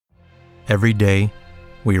Every day,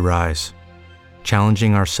 we rise,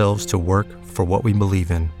 challenging ourselves to work for what we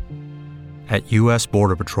believe in. At U.S.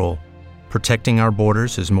 Border Patrol, protecting our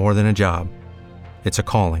borders is more than a job. It's a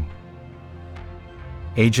calling.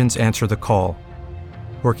 Agents answer the call,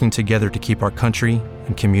 working together to keep our country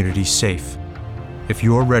and communities safe. If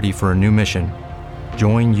you're ready for a new mission,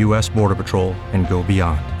 join U.S. Border Patrol and go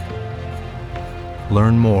beyond.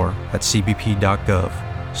 Learn more at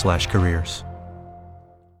cbp.gov/careers.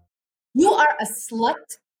 You are a slut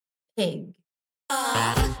pig.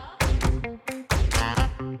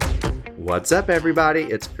 What's up, everybody?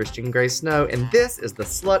 It's Christian Gray Snow, and this is the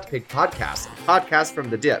Slut Pig Podcast, a podcast from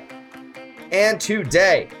The Dip. And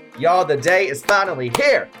today, y'all, the day is finally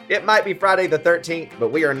here. It might be Friday the 13th,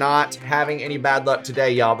 but we are not having any bad luck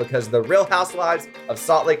today, y'all, because the Real Housewives of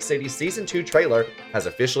Salt Lake City Season 2 trailer has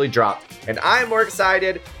officially dropped. And I am more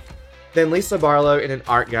excited than Lisa Barlow in an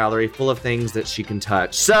art gallery full of things that she can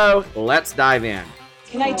touch. So, let's dive in.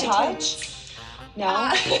 Can I touch?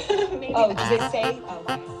 No? Maybe. Oh, does it say? Oh,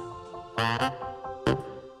 okay.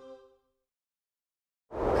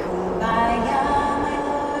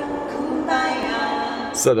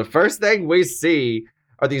 So the first thing we see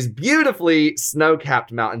are these beautifully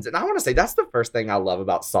snow-capped mountains. And I want to say that's the first thing I love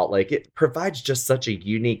about Salt Lake. It provides just such a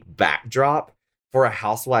unique backdrop for a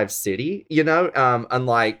housewife city, you know,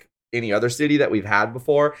 unlike any other city that we've had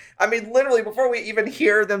before. I mean, literally, before we even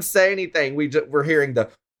hear them say anything, we're hearing the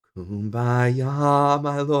 "Kumbaya,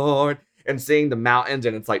 my lord," and seeing the mountains,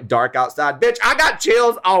 and it's like dark outside. Bitch, I got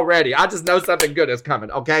chills already. I just know something good is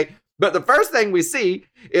coming, okay? But the first thing we see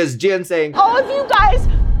is Jen saying, All of you guys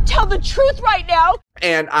tell the truth right now.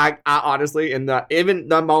 And I honestly, in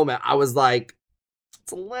the moment, I was like,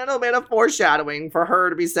 it's a little bit of foreshadowing for her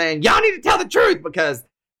to be saying, y'all need to tell the truth, because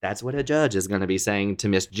that's what a judge is going to be saying to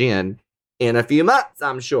Miss Jen in a few months,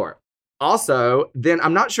 I'm sure. Also, then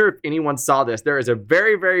I'm not sure if anyone saw this. There is a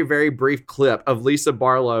very, very, very brief clip of Lisa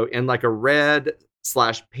Barlow in like a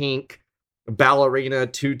red/pink ballerina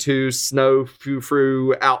tutu snow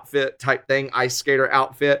frou-frou outfit type thing, ice skater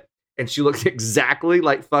outfit. And she looks exactly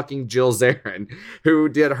like fucking Jill Zarin, who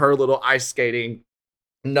did her little ice skating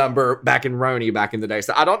number back in Roni back in the day.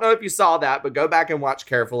 So I don't know if you saw that, but go back and watch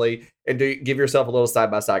carefully and give yourself a little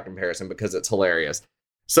side-by-side comparison because it's hilarious.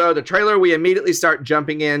 So the trailer, we immediately start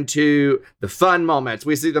jumping into the fun moments.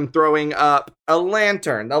 We see them throwing up a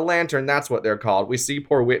lantern. The lantern, that's what they're called. We see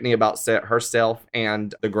poor Whitney about set herself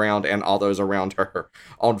and the ground and all those around her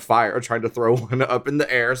on fire, trying to throw one up in the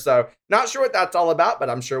air. So not sure what that's all about, but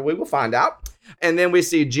I'm sure we will find out. And then we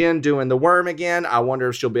see Jen doing the worm again. I wonder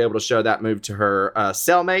if she'll be able to show that move to her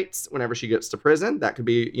cellmates whenever she gets to prison. That could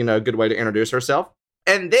be, you know, a good way to introduce herself.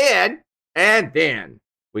 And then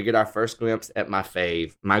we get our first glimpse at my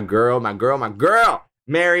fave, my girl,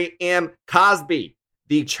 Mary M. Cosby,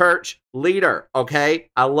 the church leader, okay?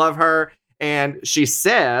 I love her. And she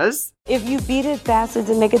says, if you beat it fast, does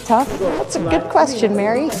it make it tough? That's a good question,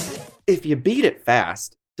 Mary. If you beat it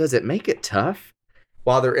fast, does it make it tough?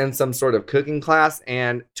 While they're in some sort of cooking class,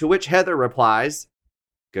 and to which Heather replies,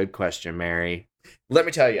 good question, Mary. Let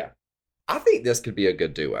me tell you, I think this could be a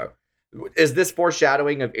good duo. Is this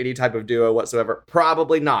foreshadowing of any type of duo whatsoever?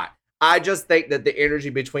 Probably not. I just think that the energy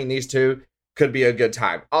between these two could be a good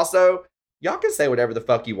time. Also, y'all can say whatever the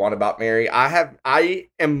fuck you want about Mary. I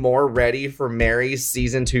am more ready for Mary's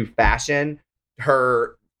season 2 fashion. I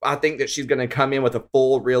think that she's going to come in with a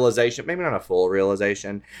full realization, maybe not a full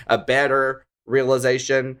realization, a better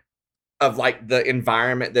realization of like the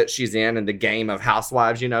environment that she's in and the game of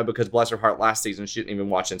Housewives, you know, because bless her heart, last season, she didn't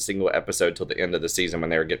even watch a single episode till the end of the season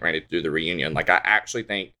when they were getting ready to do the reunion. Like, I actually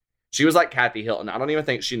think she was like Kathy Hilton. I don't even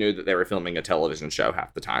think she knew that they were filming a television show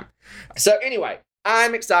half the time. So anyway,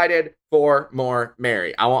 I'm excited for more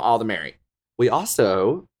Mary. I want all the Mary. We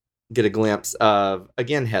also get a glimpse of,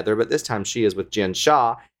 again, Heather, but this time she is with Jen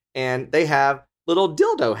Shah, and they have little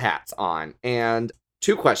dildo hats on. And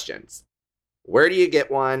 2 questions. Where do you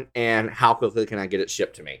get one, and how quickly can I get it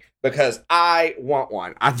shipped to me? Because I want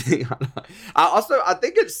one. I think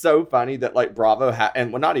it's so funny that like Bravo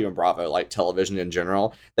and well, not even Bravo, like television in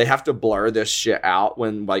general, they have to blur this shit out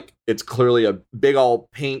when like it's clearly a big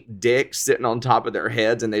old pink dick sitting on top of their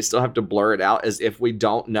heads, and they still have to blur it out as if we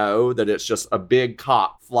don't know that it's just a big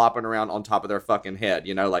cock flopping around on top of their fucking head.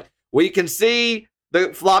 You know, like we can see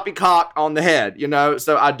the floppy cock on the head, you know?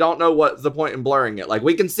 So I don't know what's the point in blurring it. Like,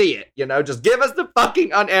 we can see it, you know? Just give us the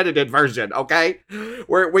fucking unedited version, okay?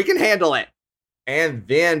 Where we can handle it. And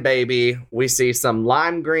then, baby, we see some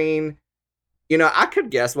lime green. You know, I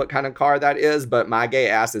could guess what kind of car that is, but my gay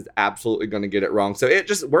ass is absolutely going to get it wrong. So it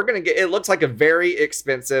looks like a very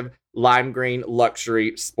expensive lime green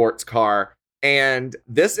luxury sports car. And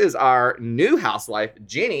this is our new housewife,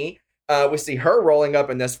 Jenny. We see her rolling up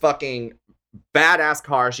in this fucking badass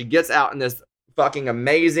car. She gets out in this fucking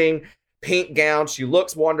amazing pink gown. She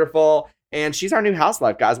looks wonderful. And she's our new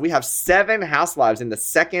housewife, guys. We have 7 housewives in the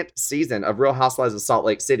 2nd season of Real Housewives of Salt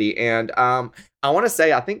Lake City. And I want to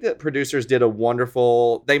say, I think that producers did a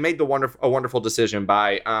wonderful decision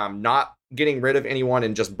by not getting rid of anyone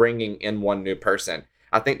and just bringing in one new person.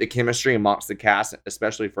 I think the chemistry amongst the cast,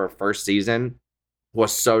 especially for a first season,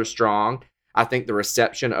 was so strong. I think the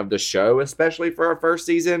reception of the show, especially for our first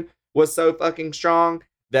season, was so fucking strong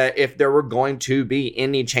that if there were going to be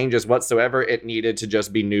any changes whatsoever, it needed to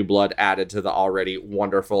just be new blood added to the already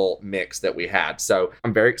wonderful mix that we had. So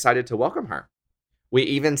I'm very excited to welcome her. We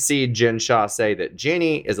even see Jen Shah say that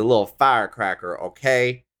Jenny is a little firecracker,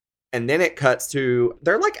 okay? And then it cuts to,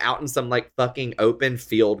 they're like out in some like fucking open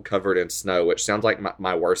field covered in snow, which sounds like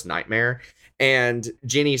my worst nightmare. And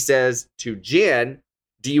Jenny says to Jen,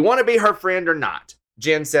 do you want to be her friend or not?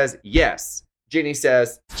 Jen says, yes. Jenny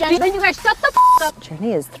says, Jenny, then you guys shut the f*** up.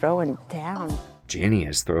 Jenny is throwing down. Jenny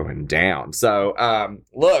is throwing down. So,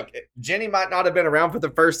 look, Jenny might not have been around for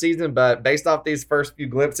the first season, but based off these first few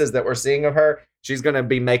glimpses that we're seeing of her, she's going to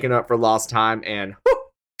be making up for lost time. And whew,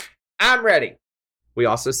 I'm ready. We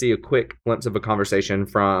also see a quick glimpse of a conversation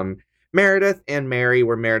from Meredith and Mary,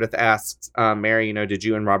 where Meredith asks, Mary, did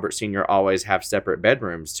you and Robert Sr. always have separate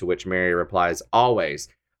bedrooms? To which Mary replies, always.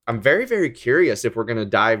 I'm very, very curious if we're going to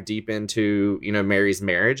dive deep into, Mary's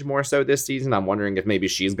marriage more so this season. I'm wondering if maybe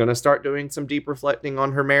she's going to start doing some deep reflecting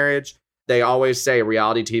on her marriage. They always say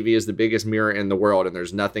reality TV is the biggest mirror in the world, and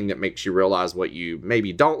there's nothing that makes you realize what you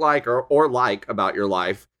maybe don't like or like about your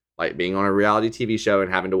life, like being on a reality TV show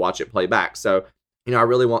and having to watch it play back. So, I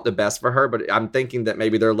really want the best for her, but I'm thinking that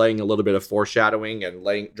maybe they're laying a little bit of foreshadowing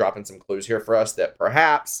and dropping some clues here for us that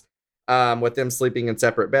perhaps with them sleeping in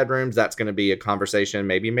separate bedrooms, that's going to be a conversation.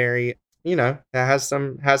 Maybe Mary, has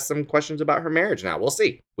some questions about her marriage now. We'll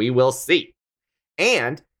see. We will see.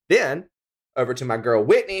 And then over to my girl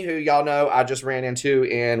Whitney, who y'all know I just ran into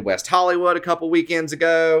in West Hollywood a couple weekends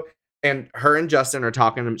ago. And her and Justin are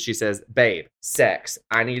talking. She says, babe, sex,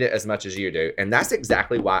 I need it as much as you do. And that's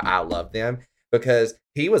exactly why I love them, because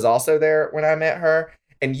he was also there when I met her.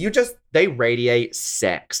 And they radiate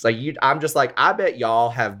sex. I'm just like, I bet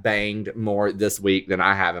y'all have banged more this week than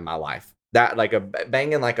I have in my life. That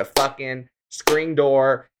banging like a fucking screen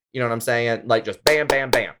door. You know what I'm saying? Like just bam,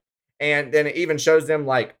 bam, bam. And then it even shows them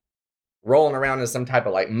like rolling around in some type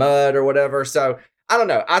of like mud or whatever. So I don't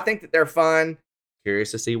know. I think that they're fun.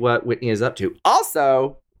 Curious to see what Whitney is up to.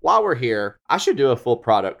 Also, while we're here, I should do a full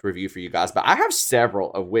product review for you guys, but I have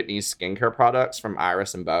several of Whitney's skincare products from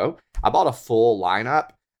Iris and Beau. I bought a full lineup,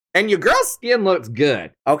 and your girl's skin looks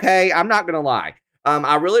good, okay? I'm not going to lie.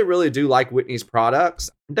 I really, really do like Whitney's products.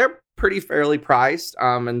 They're pretty fairly priced,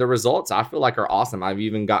 and the results I feel like are awesome. I've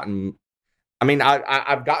even gotten,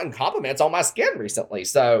 I've gotten compliments on my skin recently,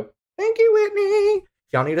 so thank you, Whitney.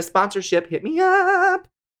 If y'all need a sponsorship, hit me up.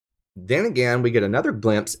 Then again, we get another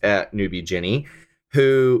glimpse at newbie Jenny,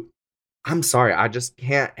 who, I'm sorry, I just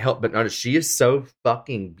can't help but notice she is so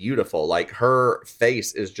fucking beautiful. Like, her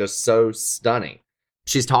face is just so stunning.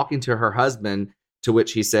 She's talking to her husband, to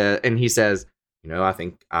which he says, I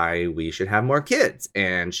think we should have more kids.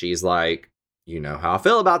 And she's like, you know how I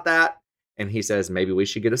feel about that. And he says, maybe we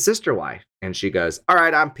should get a sister wife. And she goes, all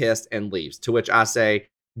right, I'm pissed, and leaves. To which I say,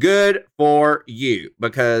 good for you,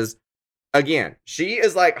 because again, she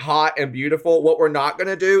is like hot and beautiful. What we're not going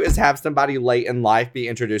to do is have somebody late in life be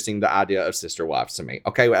introducing the idea of sister wives to me.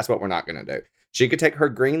 Okay, that's what we're not going to do. She could take her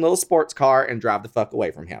green little sports car and drive the fuck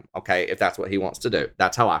away from him. Okay, if that's what he wants to do.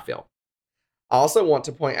 That's how I feel. I also want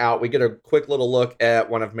to point out, we get a quick little look at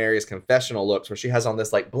one of Mary's confessional looks where she has on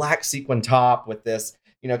this like black sequin top with this,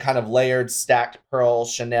 kind of layered stacked pearl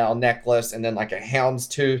Chanel necklace and then like a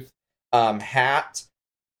houndstooth hat.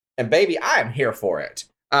 And baby, I am here for it.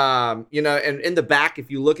 And in the back, if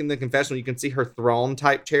you look in the confessional, you can see her throne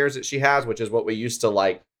type chairs that she has, which is what we used to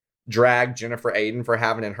like drag Jennifer Aiden for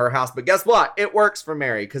having in her house. But guess what? It works for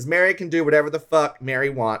Mary, because Mary can do whatever the fuck Mary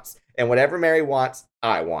wants, and whatever Mary wants,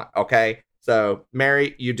 I want. Okay. So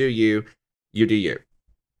Mary, you do you do you.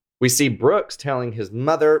 We see Brooks telling his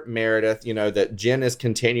mother, Meredith, that Jen is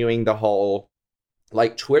continuing the whole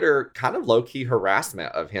like Twitter kind of low key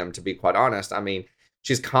harassment of him, to be quite honest.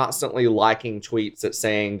 She's constantly liking tweets that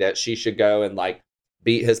saying that she should go and like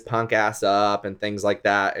beat his punk ass up and things like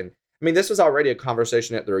that. And this was already a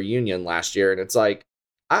conversation at the reunion last year. And it's like,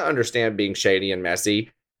 I understand being shady and messy,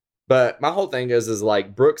 but my whole thing is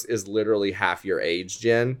like, Brooks is literally half your age,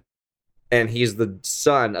 Jen. And he's the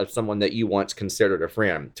son of someone that you once considered a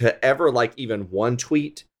friend. To ever like even one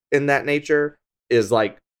tweet in that nature is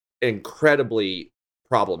like incredibly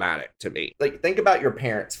problematic to me. Like, think about your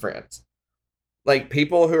parents' friends. Like,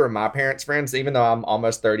 people who are my parents' friends, even though I'm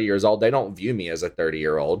almost 30 years old, they don't view me as a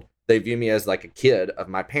 30-year-old. They view me as like a kid of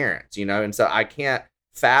my parents, you know? And so I can't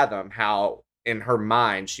fathom how in her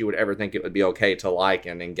mind she would ever think it would be okay to like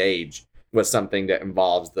and engage with something that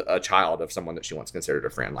involves a child of someone that she once considered a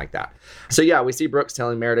friend like that. So yeah, we see Brooks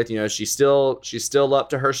telling Meredith, you know, she's still up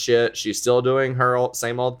to her shit. She's still doing her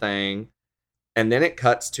same old thing. And then it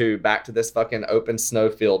cuts to back to this fucking open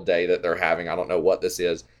snowfield day that they're having. I don't know what this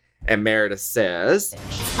is. And Meredith says,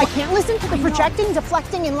 I can't listen to the projecting,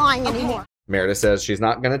 deflecting, and lying anymore. Meredith says she's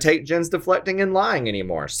not going to take Jen's deflecting and lying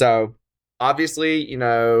anymore. So obviously, you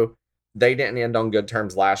know, they didn't end on good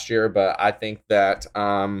terms last year, but I think that,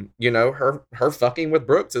 you know, her fucking with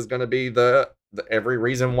Brooks is going to be the every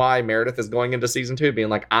reason why Meredith is going into season 2 being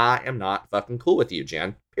like, I am not fucking cool with you,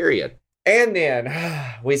 Jen, period. And then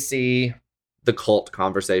we see the cult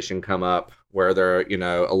conversation come up where they're, you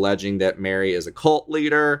know, alleging that Mary is a cult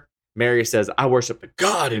leader. Mary says, I worship the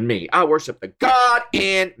God in me. I worship the God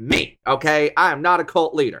in me. Okay. I am not a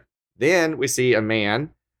cult leader. Then we see a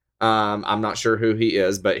man. I'm not sure who he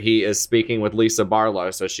is, but he is speaking with Lisa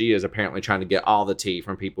Barlow. So she is apparently trying to get all the tea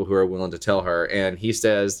from people who are willing to tell her. And he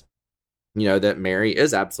says, you know, that Mary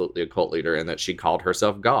is absolutely a cult leader and that she called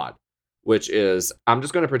herself God, which is, I'm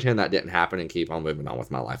just going to pretend that didn't happen and keep on moving on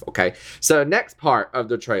with my life. Okay. So next part of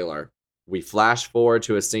the trailer, we flash forward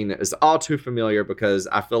to a scene that is all too familiar because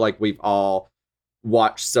I feel like we've all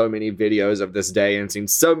watched so many videos of this day and seen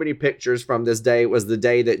so many pictures from this day. It was the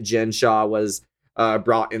day that Jen Shah was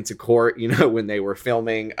brought into court, you know, when they were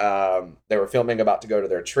filming about to go to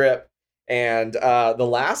their trip. And the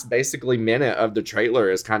last basically minute of the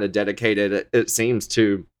trailer is kind of dedicated, it seems,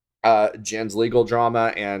 to Jen's legal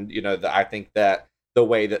drama. And, you know, I think that the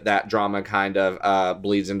way that drama kind of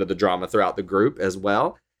bleeds into the drama throughout the group as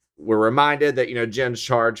well. We're reminded that, you know, Jen's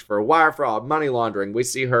charged for wire fraud, money laundering. We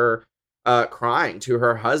see her crying to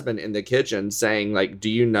her husband in the kitchen saying, like,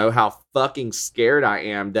 do you know how fucking scared I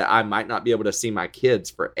am that I might not be able to see my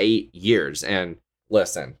kids for 8 years? And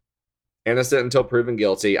listen, innocent until proven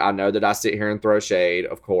guilty. I know that I sit here and throw shade,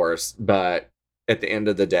 of course, but at the end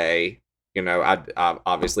of the day, you know, I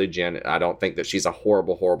obviously Jen, I don't think that she's a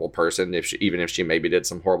horrible, horrible person. Even if she maybe did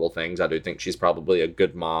some horrible things, I do think she's probably a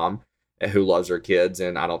good mom who loves her kids,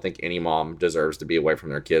 and I don't think any mom deserves to be away from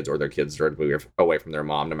their kids or their kids deserve to be away from their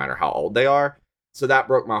mom, no matter how old they are. So that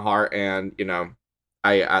broke my heart, and, you know,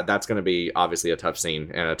 I that's going to be obviously a tough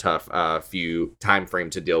scene and a tough few time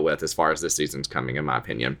frame to deal with as far as this season's coming, in my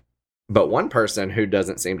opinion. But one person who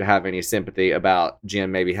doesn't seem to have any sympathy about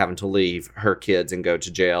Jen maybe having to leave her kids and go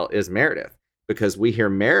to jail is Meredith, because we hear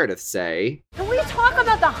Meredith say, Can we talk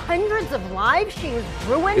about the hundreds of lives she's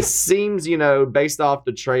ruined? It seems, you know, based off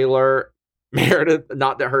the trailer, Meredith,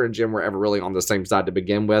 not that her and Jen were ever really on the same side to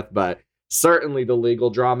begin with, but certainly the legal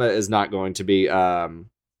drama is not going to be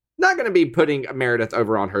putting Meredith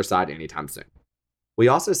over on her side anytime soon. We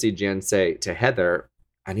also see Jen say to Heather,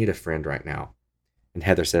 I need a friend right now. And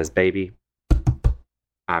Heather says, baby,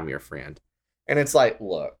 I'm your friend. And it's like,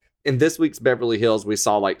 look, in this week's Beverly Hills, we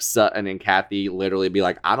saw like Sutton and Kathy literally be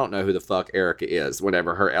like, I don't know who the fuck Erica is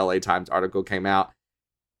whenever her LA Times article came out.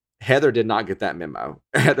 Heather did not get that memo.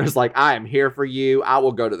 Heather's like, I am here for you. I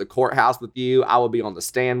will go to the courthouse with you. I will be on the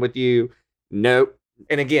stand with you. Nope.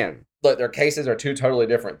 And again, look, their cases are two totally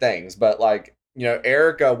different things. But like, you know,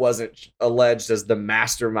 Erica wasn't alleged as the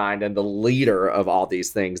mastermind and the leader of all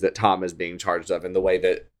these things that Tom is being charged of, in the way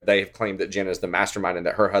that they've claimed that Jen is the mastermind and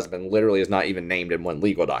that her husband literally is not even named in one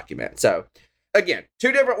legal document. So again,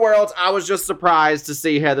 two different worlds. I was just surprised to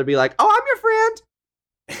see Heather be like, oh, I'm your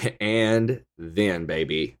friend. And then,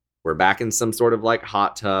 baby, we're back in some sort of like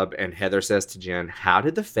hot tub. And Heather says to Jen, how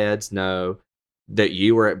did the feds know that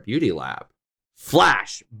you were at Beauty Lab?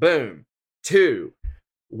 Flash, boom, to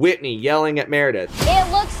Whitney yelling at Meredith.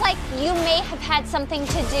 It looks like you may have had something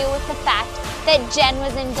to do with the fact that Jen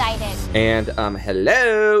was indicted. And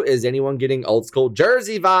hello, is anyone getting old school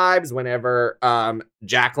Jersey vibes whenever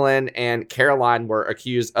Jacqueline and Caroline were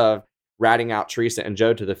accused of ratting out Teresa and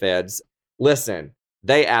Joe to the feds? Listen,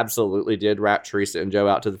 they absolutely did rat Teresa and Joe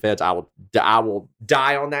out to the feds. I will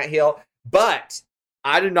die on that hill. But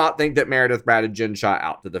I do not think that Meredith ratted Jen Shah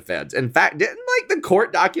out to the feds. In fact, didn't like the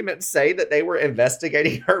court documents say that they were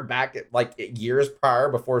investigating her back at like years prior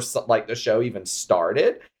before like the show even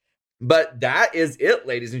started? But that is it,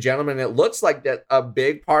 ladies and gentlemen. It looks like that a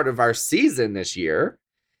big part of our season this year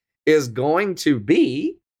is going to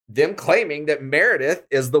be them claiming that Meredith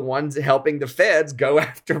is the ones helping the feds go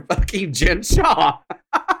after fucking Jen Shah.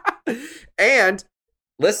 And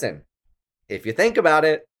listen, if you think about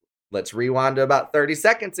it, Let's rewind to about 30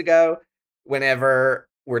 seconds ago, whenever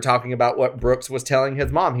we're talking about what Brooks was telling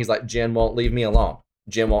his mom. He's like, Jen won't leave me alone.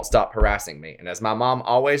 Jen won't stop harassing me. And as my mom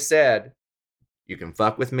always said, you can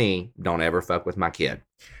fuck with me, don't ever fuck with my kid.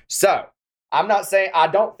 So, I'm not saying, I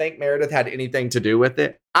don't think Meredith had anything to do with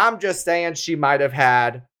it. I'm just saying she might have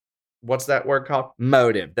had, what's that word called?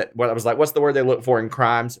 Motive. What I was like, what's the word they look for in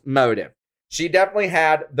crimes? Motive. She definitely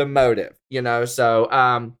had the motive, you know.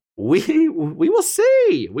 So we will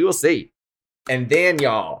see. We will see. And then,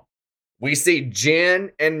 y'all, we see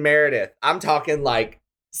Jen and Meredith. I'm talking like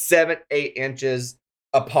 7-8 inches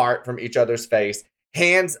apart from each other's face.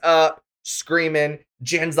 Hands up, screaming.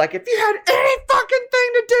 Jen's like, if you had any fucking thing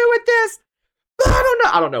to do with this,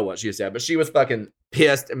 I don't know what she said, but she was fucking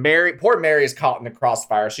pissed. Poor Mary is caught in the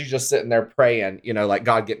crossfire. She's just sitting there praying, you know, like,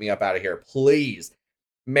 God, get me up out of here, please.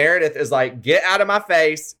 Meredith is like, get out of my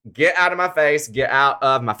face, get out of my face, get out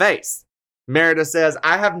of my face. Meredith says,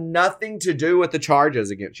 I have nothing to do with the charges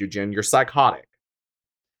against you, Jen. You're psychotic.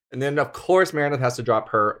 And then, of course, Meredith has to drop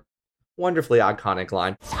her wonderfully iconic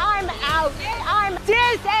line. I'm out. I'm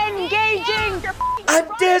disengaging. I'm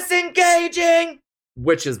disengaging.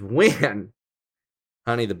 Which is when,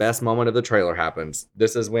 honey, the best moment of the trailer happens.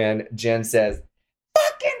 This is when Jen says,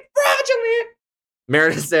 fucking fraudulent.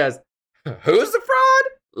 Meredith says, who's the fraud?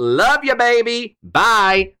 Love you, baby.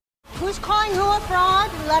 Bye. Who's calling who a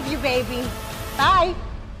fraud? Love you, baby. Bye.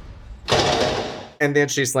 And then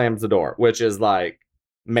she slams the door, which is like,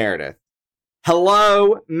 Meredith.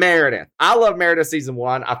 Hello, Meredith. I love Meredith season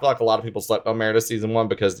 1. I feel like a lot of people slept on Meredith season 1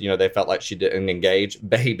 because, you know, they felt like she didn't engage.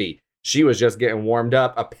 Baby, she was just getting warmed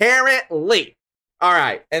up, apparently. All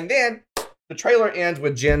right. And then the trailer ends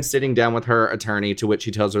with Jen sitting down with her attorney, to which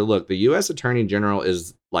he tells her, look, the U.S. Attorney General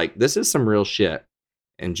is like, this is some real shit.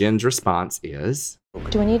 And Jen's response is,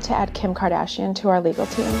 Do we need to add Kim Kardashian to our legal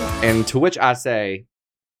team? and to which I say,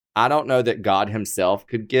 I don't know that God himself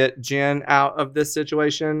could get Jen out of this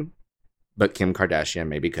situation, but Kim Kardashian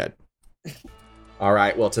maybe could. All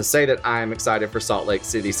right. Well, to say that I'm excited for Salt Lake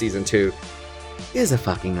City season 2 is a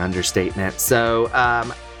fucking understatement. So,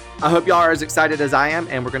 I hope y'all are as excited as I am,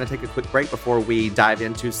 and we're going to take a quick break before we dive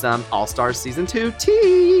into some All-Stars Season 2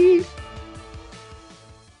 tea.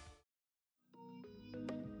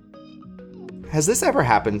 Has this ever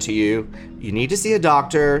happened to you? You need to see a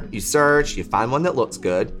doctor, you search, you find one that looks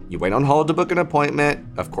good, you wait on hold to book an appointment,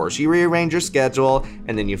 of course you rearrange your schedule,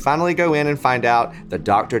 and then you finally go in and find out the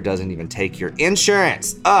doctor doesn't even take your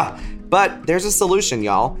insurance. But there's a solution,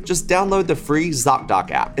 y'all. Just download the free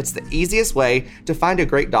ZocDoc app. It's the easiest way to find a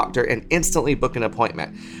great doctor and instantly book an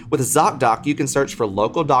appointment. With ZocDoc, you can search for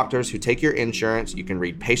local doctors who take your insurance, you can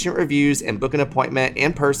read patient reviews and book an appointment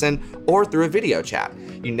in person or through a video chat.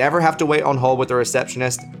 You never have to wait on hold with a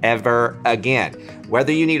receptionist ever again.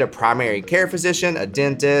 Whether you need a primary care physician, a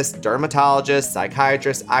dentist, dermatologist,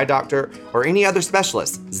 psychiatrist, eye doctor, or any other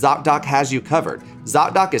specialist, ZocDoc has you covered.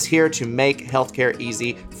 ZocDoc is here to make healthcare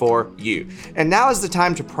easy for you. And now is the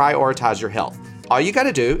time to prioritize your health. All you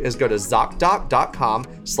gotta do is go to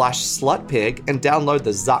ZocDoc.com/slutpig and download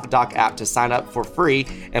the ZocDoc app to sign up for free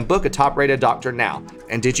and book a top-rated doctor now.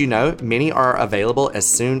 And did you know many are available as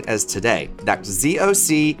soon as today? That's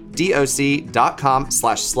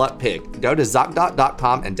ZocDoc.com/slutpig. Go to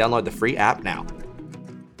ZocDoc.com and download the free app now.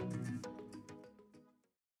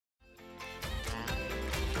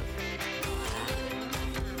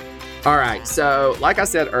 All right, so like I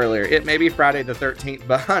said earlier, it may be Friday the 13th,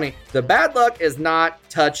 but honey, the bad luck is not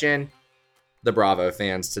touching the Bravo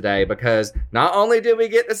fans today, because not only did we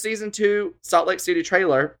get the season 2 Salt Lake City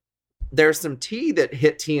trailer, there's some tea that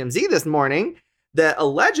hit TMZ this morning that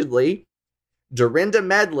allegedly Dorinda,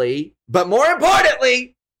 Medley, but more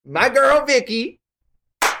importantly, my girl Vicki,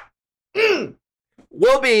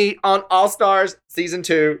 will be on All-Stars season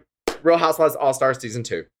 2, Real Housewives All-Stars season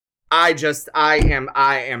 2. I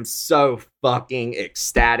am so fucking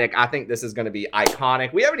ecstatic. I think this is going to be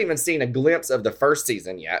iconic. We haven't even seen a glimpse of the first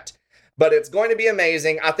season yet, but it's going to be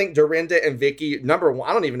amazing. I think Dorinda and Vicki, number one,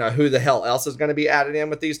 I don't even know who the hell else is going to be added in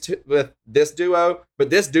with with this duo, but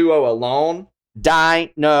this duo alone,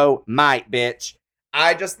 dynamite, bitch.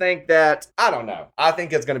 I just think that, I don't know. I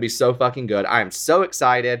think it's going to be so fucking good. I am so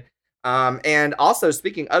excited. And also,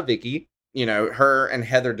 speaking of Vicki, you know, her and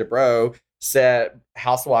Heather Dubrow set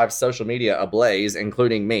Housewives social media ablaze,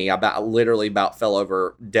 including me. I literally about fell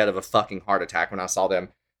over dead of a fucking heart attack when I saw them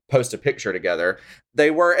post a picture together. They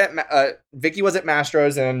were at, Vicki was at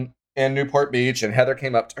Mastro's in Newport Beach, and Heather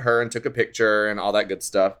came up to her and took a picture and all that good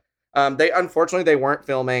stuff. Unfortunately, they weren't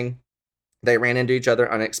filming. They ran into each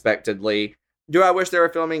other unexpectedly. Do I wish they were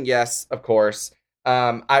filming? Yes, of course.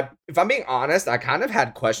 If I'm being honest, I kind of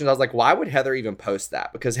had questions. I was like, why would Heather even post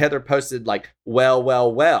that? Because Heather posted like,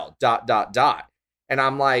 well, ... And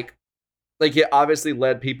I'm like it obviously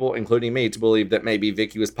led people, including me, to believe that maybe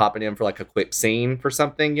Vicki was popping in for like a quick scene for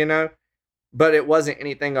something, but it wasn't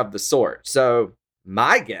anything of the sort. So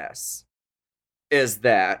my guess is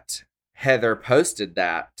that Heather posted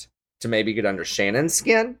that to maybe get under Shannon's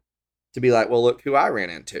skin, to be like, well, look who I ran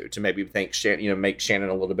into, to maybe think make Shannon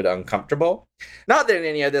a little bit uncomfortable. Not that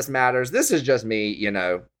any of this matters. This is just me,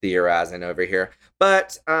 theorizing over here.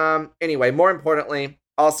 But anyway, more importantly,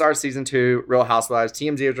 All-Stars Season 2, Real Housewives,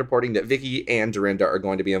 TMZ is reporting that Vicki and Dorinda are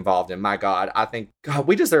going to be involved. And my God, I think,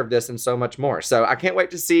 we deserve this and so much more. So I can't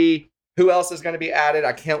wait to see who else is going to be added.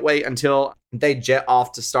 I can't wait until they jet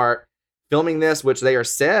off to start filming this, which they are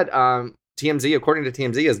said, TMZ, according to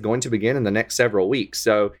TMZ, is going to begin in the next several weeks.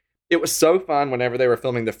 So it was so fun whenever they were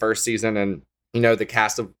filming the first season, and the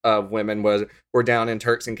cast of women were down in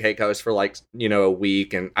Turks and Caicos for a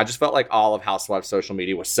week, and I just felt like all of Housewives social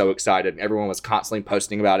media was so excited. Everyone was constantly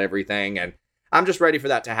posting about everything, and I'm just ready for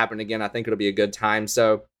that to happen again. I think it'll be a good time.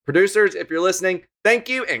 So producers, if you're listening, thank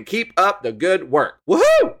you and keep up the good work.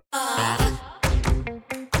 Woohoo!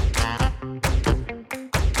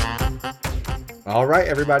 All right,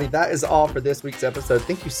 everybody, that is all for this week's episode.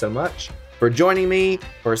 Thank you so much for joining me,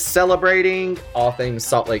 for celebrating all things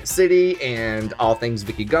Salt Lake City and all things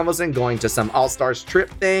Vicki Gunvalson, going to some All-Stars trip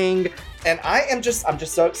thing. And I'm just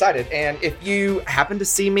so excited. And if you happen to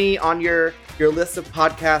see me on your list of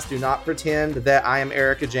podcasts, do not pretend that I am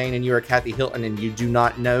Erica Jane and you are Kathy Hilton and you do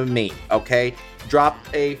not know me, okay? Drop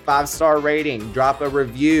a 5-star rating, drop a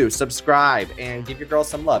review, subscribe, and give your girl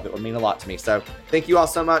some love. It would mean a lot to me. So thank you all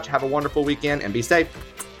so much. Have a wonderful weekend and be safe.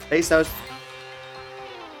 Pesos.